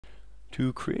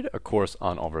To create a course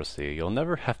on Allversity, you'll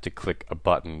never have to click a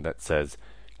button that says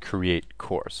Create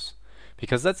Course,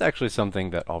 because that's actually something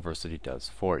that Allversity does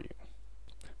for you.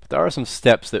 But there are some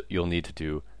steps that you'll need to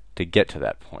do to get to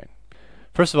that point.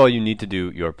 First of all, you need to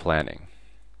do your planning.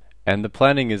 And the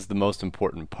planning is the most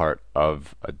important part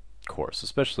of a course,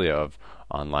 especially of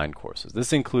online courses.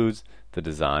 This includes the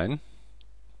design.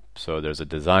 So there's a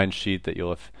design sheet that you'll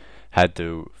have had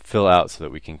to fill out so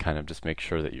that we can kind of just make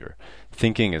sure that your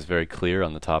thinking is very clear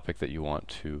on the topic that you want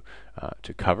to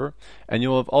cover. And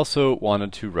you'll have also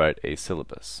wanted to write a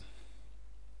syllabus,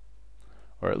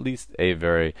 or at least a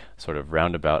very sort of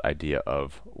roundabout idea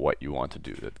of what you want to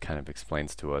do that kind of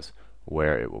explains to us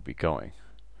where it will be going.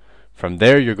 From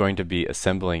there, you're going to be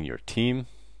assembling your team.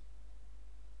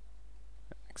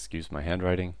 Excuse my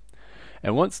handwriting.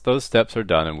 And once those steps are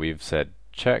done and we've said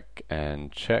check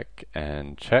and check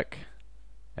and check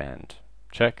and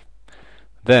check,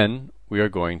 then we are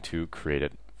going to create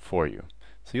it for you.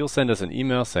 So you'll send us an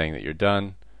email saying that you're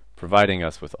done, providing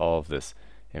us with all of this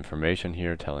information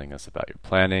here, telling us about your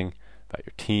planning, about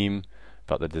your team,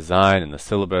 about the design and the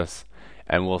syllabus,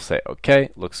 and we'll say, okay,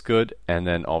 looks good, and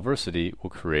then Allversity will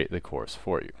create the course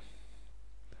for you.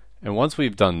 And once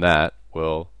we've done that,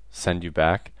 we'll send you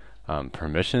back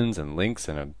permissions and links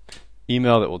and an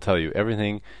email that will tell you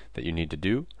everything that you need to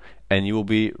do, and you will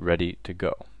be ready to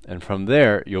go. And from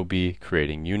there, you'll be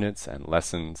creating units and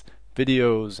lessons,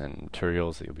 videos and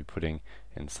materials that you'll be putting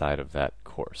inside of that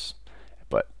course.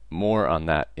 But more on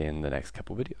that in the next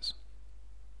couple videos.